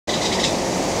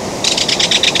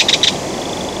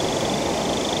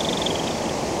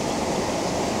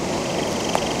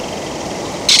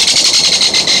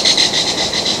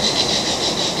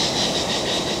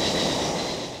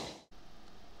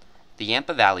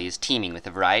Yampa Valley is teeming with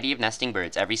a variety of nesting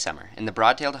birds every summer, and the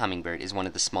broad-tailed hummingbird is one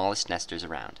of the smallest nesters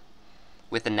around.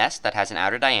 With a nest that has an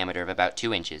outer diameter of about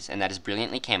 2 inches and that is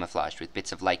brilliantly camouflaged with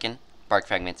bits of lichen, bark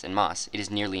fragments, and moss, it is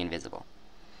nearly invisible.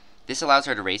 This allows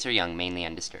her to raise her young mainly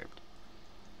undisturbed.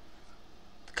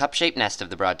 The cup-shaped nest of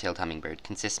the broad-tailed hummingbird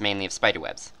consists mainly of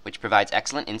spiderwebs, which provides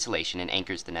excellent insulation and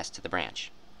anchors the nest to the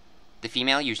branch. The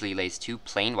female usually lays 2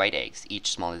 plain white eggs,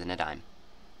 each smaller than a dime.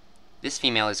 This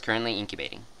female is currently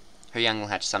incubating. Her young will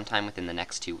hatch sometime within the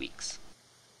next 2 weeks.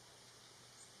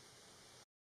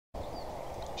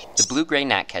 The blue-gray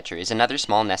gnatcatcher is another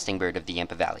small nesting bird of the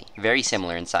Yampa Valley, very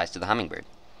similar in size to the hummingbird.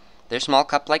 Their small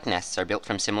cup-like nests are built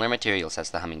from similar materials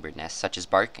as the hummingbird nest, such as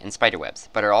bark and spiderwebs,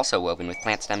 but are also woven with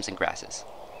plant stems and grasses.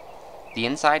 The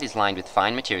inside is lined with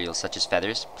fine materials such as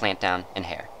feathers, plant down, and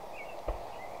hair.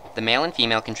 The male and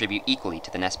female contribute equally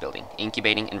to the nest building,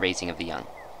 incubating, and raising of the young.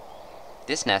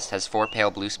 This nest has 4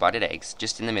 pale blue spotted eggs,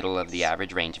 just in the middle of the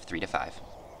average range of 3 to 5.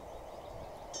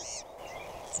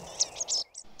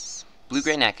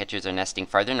 Blue-gray gnatcatchers are nesting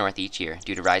farther north each year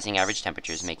due to rising average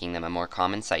temperatures, making them a more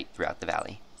common sight throughout the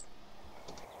valley.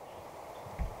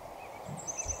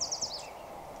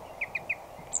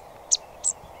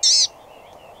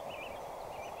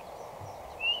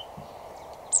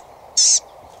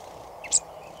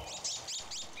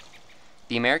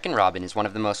 The American robin is one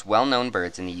of the most well-known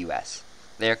birds in the U.S.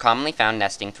 They are commonly found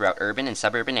nesting throughout urban and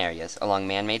suburban areas along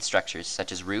man-made structures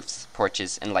such as roofs,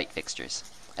 porches, and light fixtures,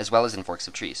 as well as in forks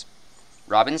of trees.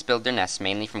 Robins build their nests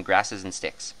mainly from grasses and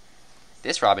sticks.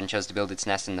 This robin chose to build its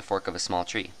nest in the fork of a small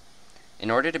tree.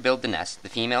 In order to build the nest, the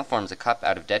female forms a cup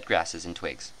out of dead grasses and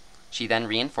twigs. She then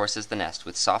reinforces the nest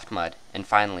with soft mud and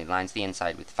finally lines the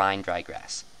inside with fine dry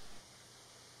grass.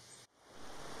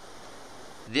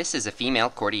 This is a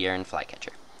female Cordilleran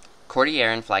flycatcher.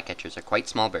 Cordilleran flycatchers are quite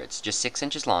small birds, just 6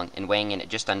 inches long and weighing in at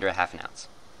just under ½ an ounce.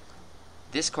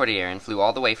 This Cordilleran flew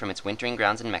all the way from its wintering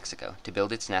grounds in Mexico to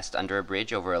build its nest under a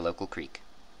bridge over a local creek.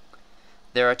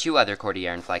 There are 2 other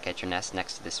Cordilleran flycatcher nests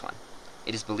next to this one.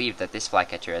 It is believed that this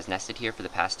flycatcher has nested here for the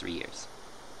past 3 years.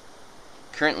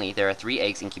 Currently, there are 3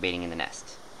 eggs incubating in the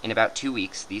nest. In about 2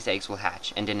 weeks, these eggs will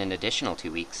hatch, and in an additional 2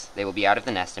 weeks, they will be out of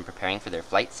the nest and preparing for their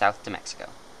flight south to Mexico.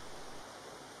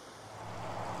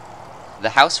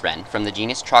 The house wren, from the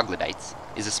genus Troglodytes,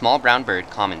 is a small brown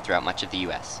bird common throughout much of the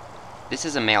U.S. This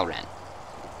is a male wren.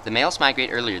 The males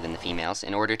migrate earlier than the females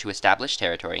in order to establish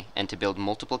territory and to build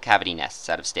multiple cavity nests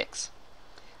out of sticks.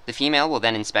 The female will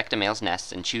then inspect a male's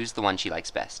nest and choose the one she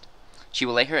likes best. She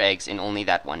will lay her eggs in only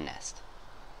that one nest.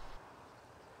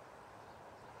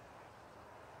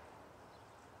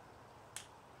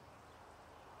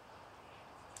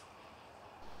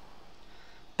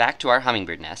 Back to our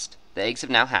hummingbird nest. The eggs have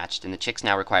now hatched and the chicks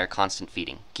now require constant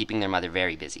feeding, keeping their mother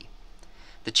very busy.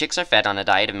 The chicks are fed on a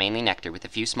diet of mainly nectar with a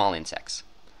few small insects.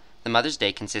 The mother's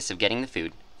day consists of getting the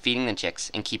food, feeding the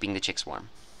chicks, and keeping the chicks warm.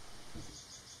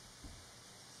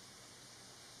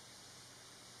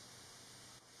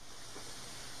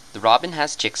 The robin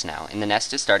has chicks now, and the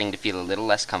nest is starting to feel a little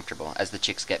less comfortable as the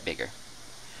chicks get bigger.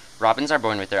 Robins are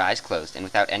born with their eyes closed and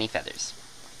without any feathers.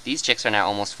 These chicks are now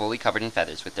almost fully covered in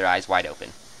feathers with their eyes wide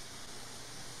open.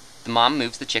 The mom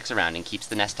moves the chicks around and keeps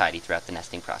the nest tidy throughout the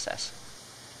nesting process.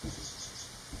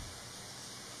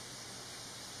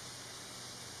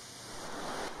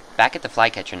 Back at the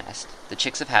flycatcher nest, the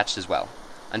chicks have hatched as well.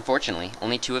 Unfortunately,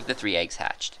 only 2 of the 3 eggs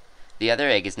hatched. The other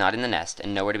egg is not in the nest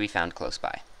and nowhere to be found close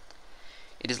by.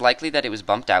 It is likely that it was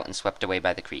bumped out and swept away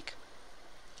by the creek.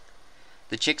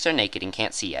 The chicks are naked and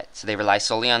can't see yet, so they rely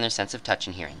solely on their sense of touch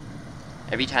and hearing.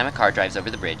 Every time a car drives over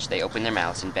the bridge, they open their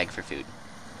mouths and beg for food.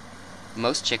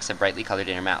 Most chicks have brightly colored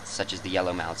inner mouths, such as the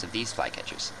yellow mouths of these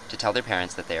flycatchers, to tell their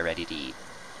parents that they are ready to eat.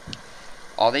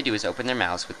 All they do is open their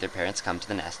mouths when their parents come to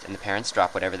the nest, and the parents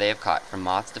drop whatever they have caught, from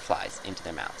moths to flies, into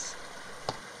their mouths.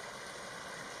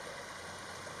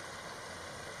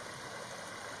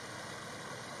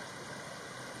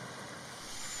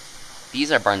 These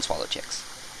are barn swallow chicks.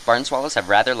 Barn swallows have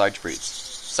rather large broods.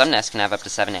 Some nests can have up to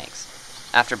 7 eggs.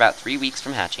 After about 3 weeks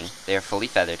from hatching, they are fully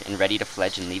feathered and ready to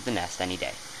fledge and leave the nest any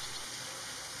day.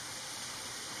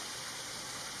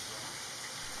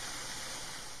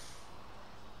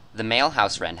 The male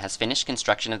house wren has finished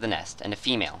construction of the nest, and a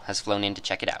female has flown in to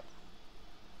check it out.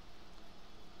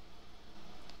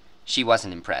 She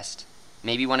wasn't impressed.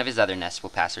 Maybe one of his other nests will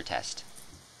pass her test.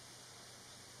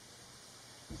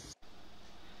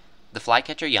 The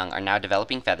flycatcher young are now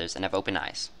developing feathers and have open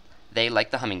eyes. They,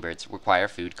 like the hummingbirds, require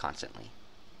food constantly.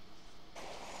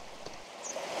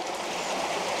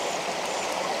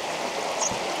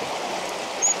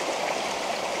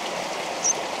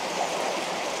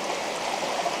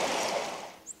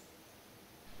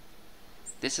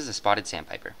 This is a spotted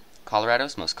sandpiper,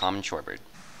 Colorado's most common shorebird.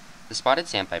 The spotted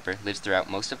sandpiper lives throughout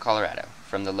most of Colorado,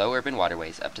 from the low urban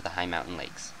waterways up to the high mountain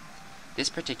lakes. This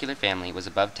particular family was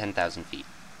above 10,000 feet.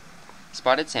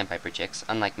 Spotted sandpiper chicks,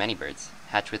 unlike many birds,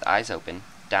 hatch with eyes open,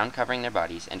 down covering their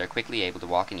bodies, and are quickly able to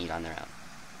walk and eat on their own.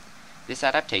 This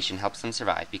adaptation helps them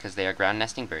survive because they are ground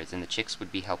nesting birds and the chicks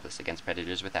would be helpless against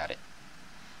predators without it.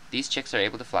 These chicks are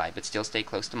able to fly but still stay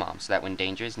close to mom so that when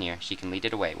danger is near, she can lead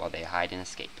it away while they hide and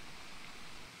escape.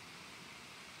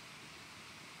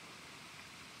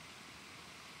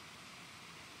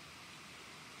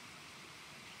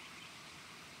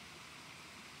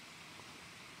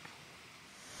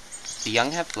 The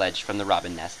young have fledged from the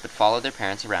robin nest but follow their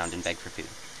parents around and beg for food.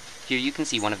 Here you can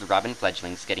see one of the robin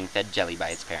fledglings getting fed jelly by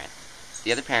its parent.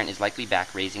 The other parent is likely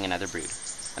back raising another brood.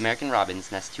 American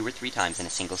robins nest 2 or 3 times in a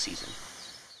single season.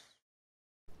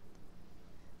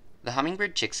 The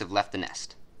hummingbird chicks have left the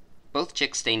nest. Both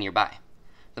chicks stay nearby.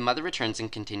 The mother returns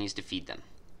and continues to feed them.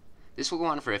 This will go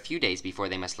on for a few days before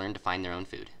they must learn to find their own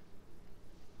food.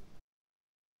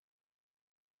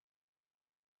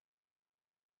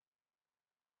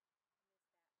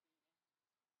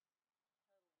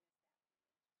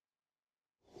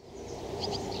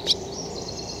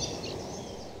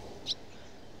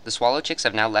 The swallow chicks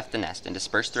have now left the nest and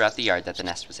dispersed throughout the yard that the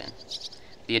nest was in.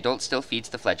 The adult still feeds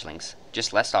the fledglings,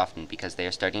 just less often because they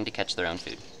are starting to catch their own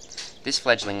food. This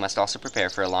fledgling must also prepare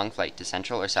for a long flight to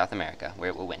Central or South America, where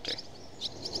it will winter.